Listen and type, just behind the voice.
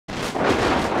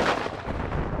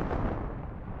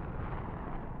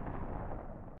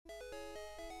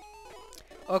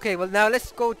Okay, well now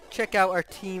let's go check out our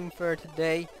team for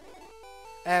today.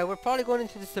 We're probably going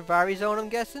into the Safari Zone, I'm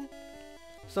guessing.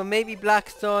 So maybe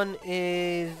Blackstone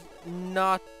is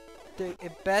not the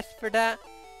best for that.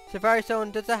 Safari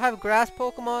Zone, does it have grass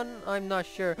Pokemon? I'm not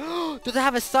sure. Does it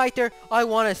have a Scyther? I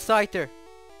want a Scyther.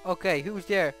 Okay, who's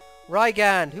there?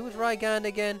 Rygand. Who's Rygand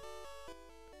again?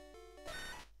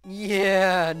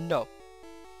 Yeah, no.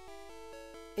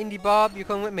 Indie Bob, you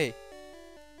come with me.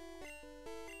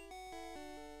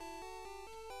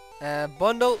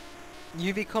 Bundle,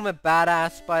 you become a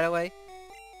badass, by the way.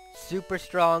 Super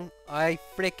strong. I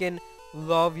freaking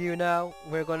love you now.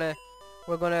 We're gonna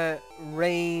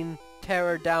rain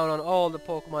terror down on all the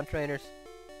Pokemon trainers.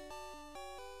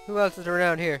 Who else is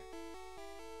around here?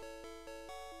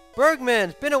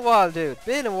 Bergman's been a while, dude.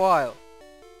 Been a while.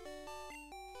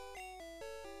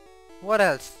 What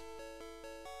else?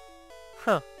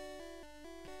 Huh.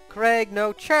 Craig,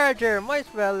 no. Charger, might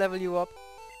as well level you up.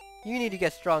 You need to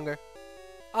get stronger.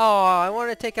 Oh, I want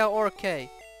to take out Ork.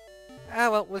 Ah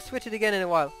well, we'll switch it again in a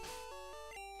while.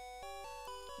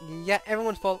 Yeah,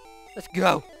 everyone's full. Let's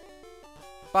go.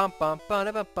 Bum bum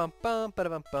bum bum bum bum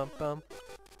bum bum bum.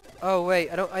 Oh wait,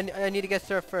 I need to get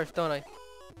Surf first, don't I?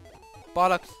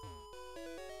 Bollocks.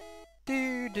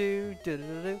 Do do do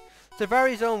do do.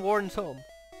 Safari Zone Warden's home.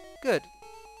 Good.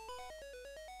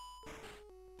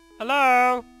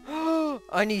 Hello.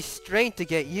 I need strength to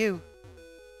get you.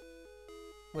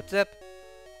 What's up?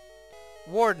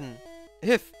 Warden.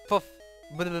 Hiff puff.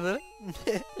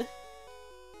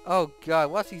 Oh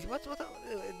god, what's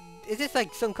is this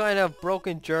like some kind of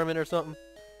broken German or something?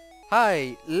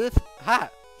 Hi, if, ha,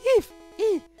 if,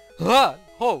 ha,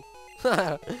 ho.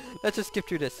 Let's just skip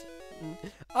through this.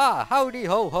 Ah, howdy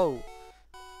ho ho.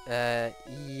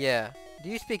 Yeah. Do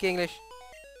you speak English?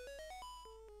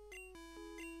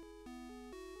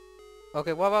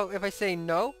 Okay, what about if I say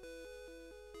no?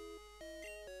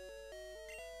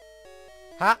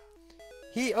 Ha?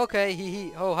 Okay, he,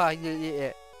 ho, ha,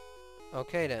 yeah.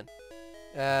 Okay then.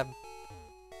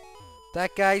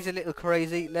 That guy's a little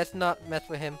crazy. Let's not mess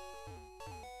with him.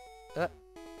 Fuck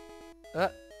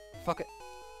it.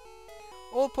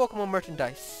 Old Pokemon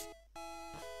merchandise.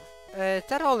 Is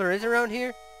that all there is around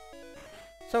here?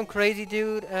 Some crazy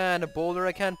dude and a boulder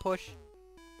I can't push.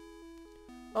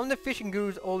 I'm the fishing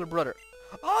guru's older brother.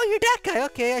 Oh, you're that guy.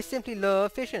 Okay, I simply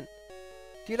love fishing.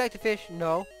 Do you like to fish?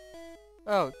 No.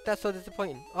 Oh, that's so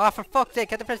disappointing. Oh, for fuck's sake,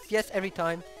 I have to press yes every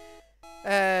time.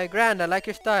 Grand, I like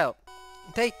your style.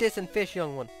 Take this and fish,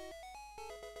 young one.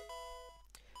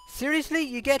 Seriously?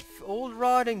 You get old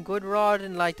rod and good rod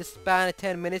in like the span of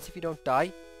 10 minutes if you don't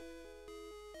die?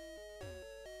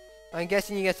 I'm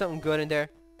guessing you get something good in there.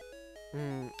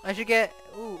 I should get...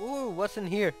 Ooh, what's in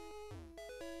here?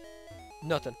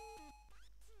 Nothing.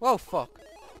 Whoa, fuck.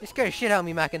 You scared the shit out of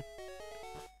me, Mackin.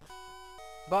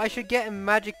 But I should get a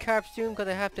Magikarp soon because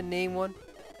I have to name one.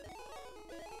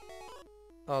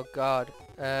 Oh god.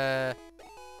 Where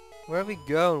are we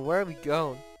going? Where are we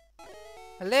going?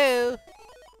 Hello?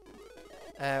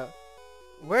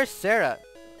 Where's Sarah?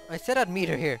 I said I'd meet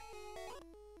her here.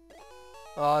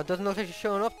 Oh, it doesn't look like she's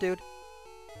showing up, dude.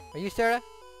 Are you Sarah?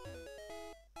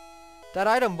 That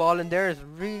item ball in there is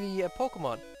really a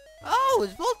Pokemon. Oh,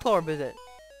 it's Voltorb, is it?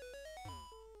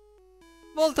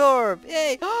 Voltorb!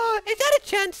 Yay! Oh, is that a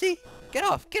Chansey? Get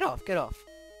off, get off, get off.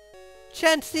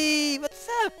 Chansey! What's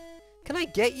up? Can I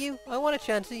get you? I want a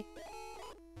Chansey.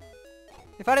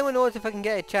 If anyone knows if I can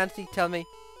get a Chansey, tell me.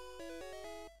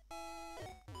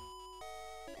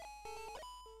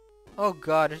 Oh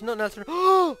god, there's nothing else for...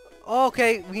 Oh!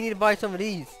 Okay, we need to buy some of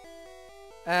these.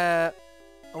 I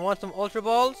want some Ultra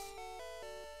Balls.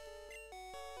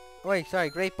 Wait, sorry,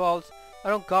 Great Balls. I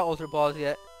don't got Ultra Balls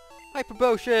yet. Hyper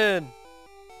Potion!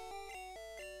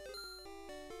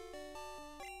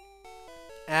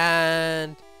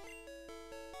 And...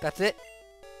 that's it.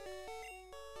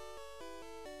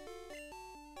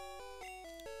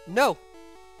 No!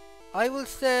 I will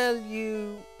sell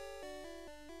you...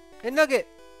 a nugget!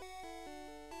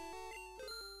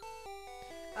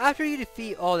 After you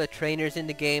defeat all the trainers in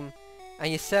the game, and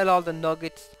you sell all the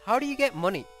nuggets, how do you get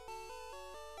money?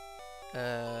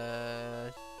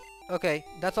 Okay,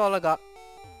 that's all I got.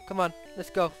 Come on, let's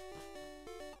go.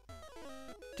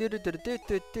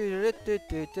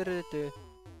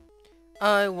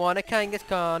 I want a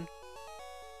Kangaskhan.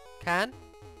 Can?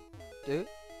 Do?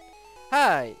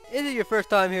 Hi, is it your first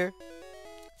time here?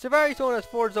 Safari Zone has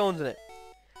 4 zones in it.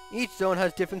 Each zone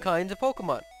has different kinds of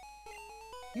Pokemon.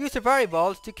 Use Safari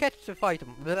Balls to catch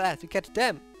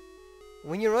them.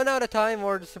 When you run out of time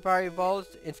or the Safari Balls,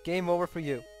 it's game over for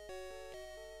you.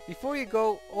 Before you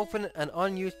go, open an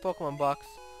unused Pokemon box.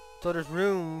 So there's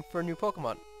room for new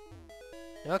Pokemon.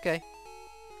 Okay.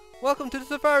 Welcome to the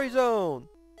Safari Zone!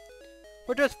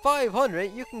 For just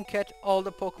 500, you can catch all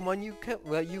the Pokemon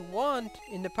you want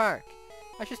in the park.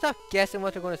 I should stop guessing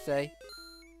what they're going to say.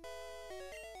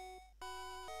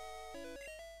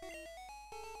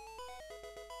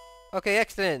 Okay,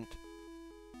 excellent.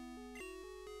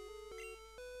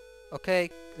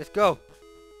 Okay, let's go.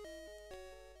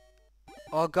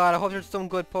 Oh god, I hope there's some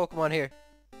good Pokemon here.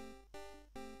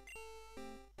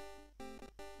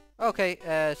 Okay,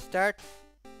 start.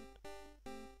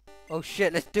 Oh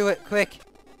shit, let's do it, quick.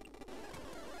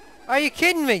 Are you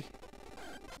kidding me?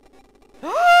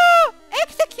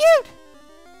 Execute!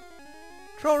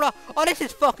 Throw rock. Oh, this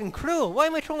is fucking cruel. Why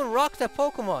am I throwing rocks at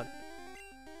Pokemon?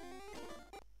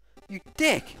 You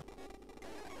dick.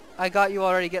 I got you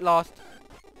already, get lost.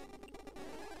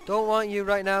 Don't want you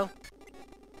right now.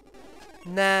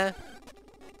 Nah.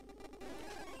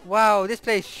 Wow, this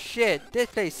place shit. This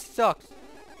place sucks.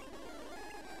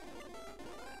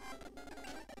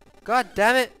 God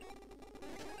damn it.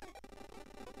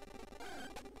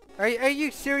 Are you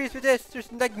serious with this?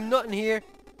 There's like nothing here.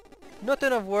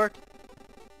 Nothing of worth.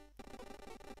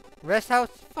 Rest house?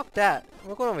 Fuck that.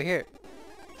 We're going over here.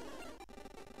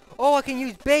 Oh, I can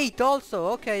use bait also.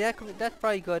 Okay, that's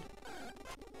probably good.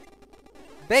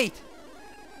 Bait.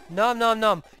 Nom nom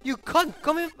nom. You cunt.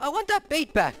 Come in. I want that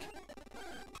bait back.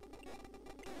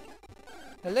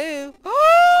 Hello?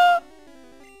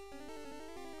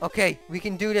 Okay, we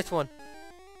can do this one.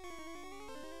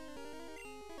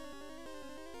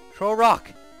 Throw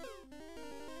rock.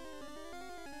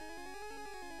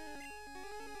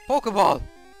 Pokeball.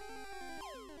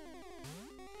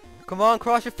 Come on,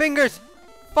 cross your fingers.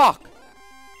 Fuck.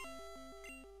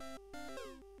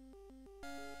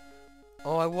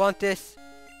 Oh, I want this.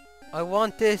 I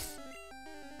want this.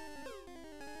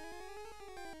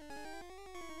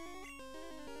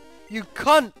 You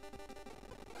cunt.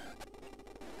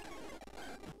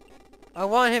 I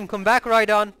want him. Come back, right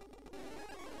on.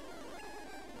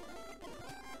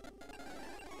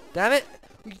 Damn it.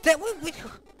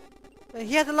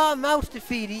 He has a lot of mouths to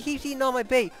feed. He keeps eating all my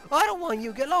bait. I don't want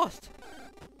you. Get lost.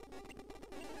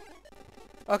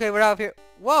 Okay, we're out of here.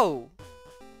 Whoa.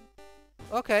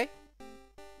 Okay.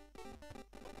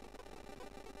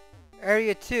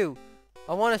 Area 2.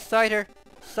 I want a Scyther.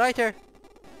 Scyther.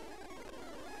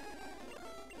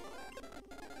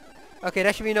 Okay,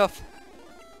 that should be enough.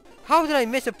 How did I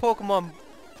miss a Pokemon?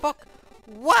 Fuck.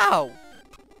 Wow.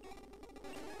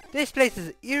 This place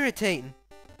is irritating.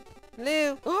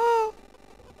 Hello. Oh.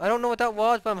 I don't know what that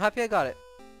was, but I'm happy I got it.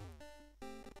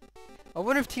 I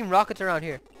wonder if Team Rocket's around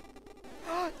here.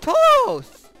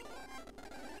 Tauros!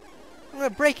 I'm gonna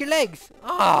break your legs.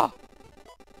 Ah!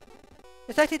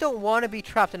 It's like they don't want to be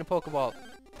trapped in a Pokeball.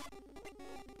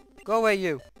 Go away,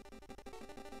 you.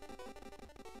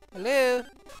 Hello?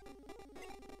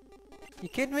 You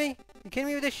kidding me? You kidding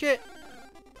me with this shit?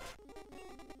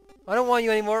 I don't want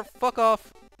you anymore. Fuck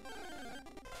off.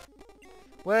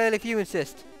 Well, if you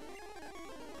insist.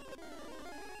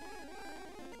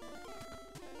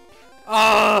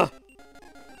 Ah!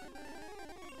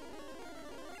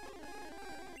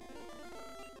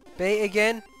 Bait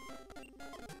again.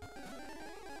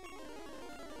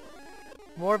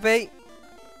 More bait.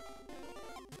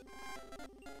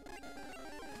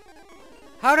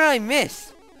 How did I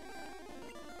miss?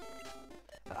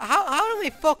 How am I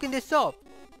fucking this up?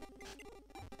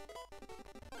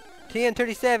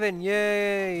 TN37,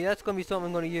 yay! That's gonna be something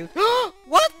I'm gonna use.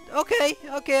 What? Okay,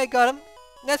 okay, I got him.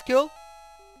 That's cool.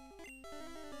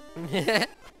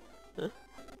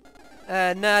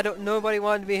 Nah, nobody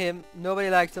wanted to be him. Nobody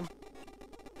likes him.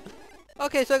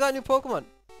 Okay, so I got a new Pokemon.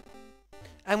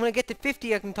 I'm gonna get to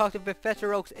 50. I can talk to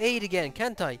Professor Oak's aide again,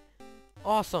 can't I?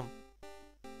 Awesome.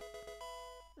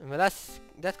 Well, that's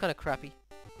kind of crappy.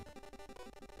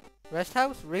 Rest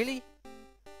house? Really?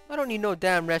 I don't need no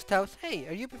damn rest house. Hey,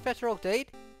 are you Professor Oak's aide?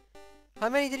 How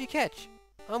many did you catch?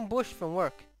 I'm bushed from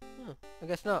work. I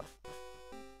guess not.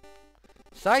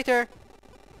 Scyther!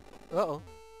 Uh-oh.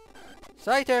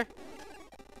 Scyther!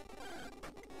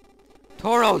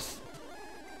 Tauros!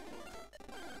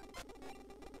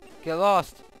 Get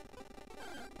lost.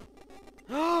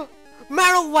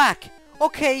 Marowak!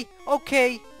 Okay,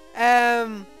 okay.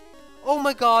 Oh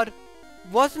my god.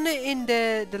 Wasn't it in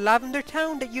the Lavender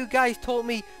Town that you guys told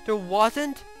me there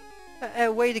wasn't a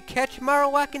way to catch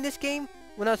Marowak in this game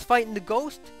when I was fighting the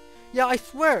ghost? Yeah, I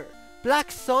swear.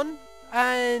 Black Sun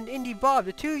and Indie Bob,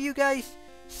 the two of you guys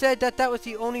said that was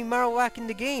the only Marowak in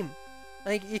the game.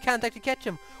 Like, you can't actually catch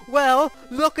him. Well,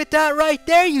 look at that right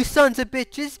there, you sons of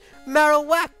bitches.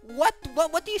 Marowak.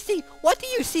 What do you see? What do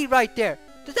you see right there?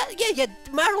 Does that... Yeah,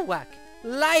 Marowak.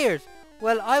 Liars.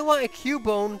 Well, I want a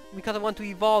Cubone because I want to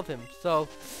evolve him. So,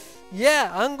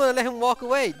 yeah, I'm gonna let him walk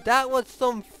away. That was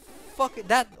some fucking...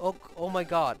 That... Oh my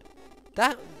god.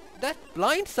 That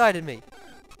blindsided me.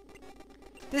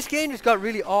 This game just got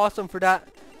really awesome for that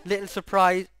little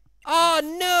surprise. Oh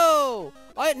no!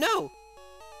 No!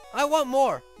 I want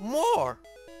more. More!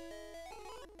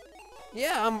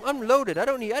 Yeah, I'm loaded. I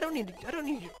don't need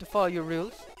to follow your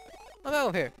rules. I'm out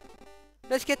of here.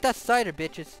 Let's get that Scyther,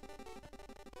 bitches.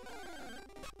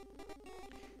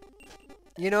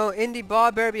 You know, Indie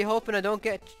Bob better be hoping I don't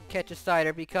catch a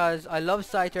Scyther because I love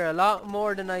Scyther a lot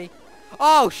more than I...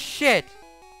 Oh shit!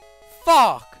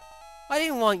 Fuck! I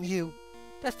didn't want you.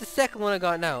 That's the second one I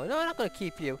got now. No, I'm not gonna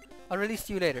keep you. I'll release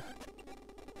you later.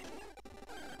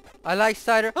 I like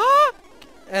Scyther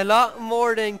a lot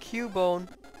more than Cubone.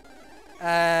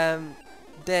 Then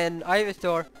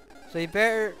Ivysaur. So you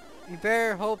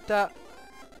better hope that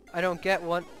I don't get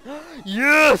one.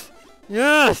 Yes!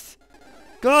 Yes!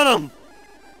 Got him!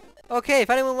 Okay, if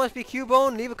anyone wants to be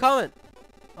Cubone, leave a comment.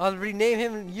 I'll rename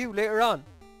him you later on.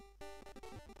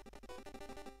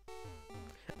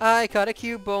 I got a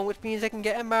Cubone, which means I can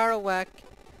get a Marowak.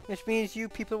 Which means you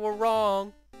people were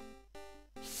wrong.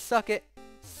 Suck it.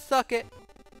 Suck it.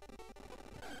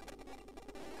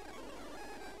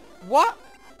 What?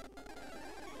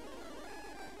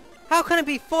 How can it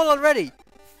be full already?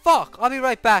 Fuck, I'll be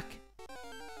right back.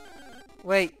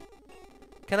 Wait.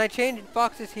 Can I change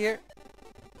boxes here?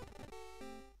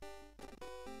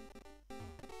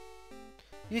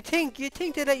 You'd think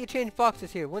they'd let you change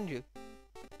boxes here, wouldn't you?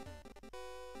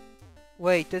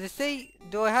 Wait, does it say,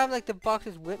 do I have like the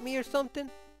boxes with me or something?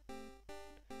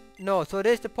 No, so it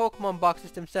is the Pokemon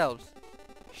boxes themselves.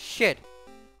 Shit.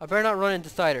 I better not run into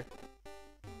Scyther.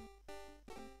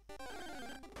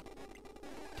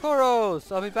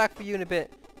 Tauros! I'll be back for you in a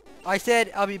bit. I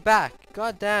said I'll be back.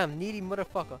 God damn, needy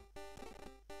motherfucker.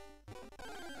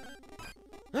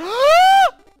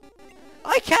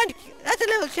 I can't... That's a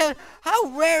level 7. How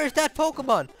rare is that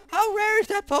Pokemon? How rare is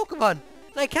that Pokemon?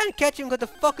 And I can't catch him with the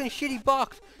fucking shitty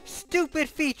box. Stupid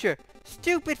feature.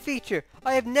 Stupid feature.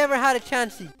 I have never had a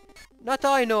chancey. Not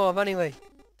that I know of, anyway.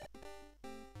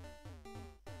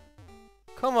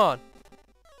 Come on.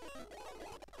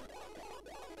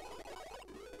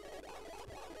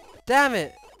 Damn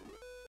it.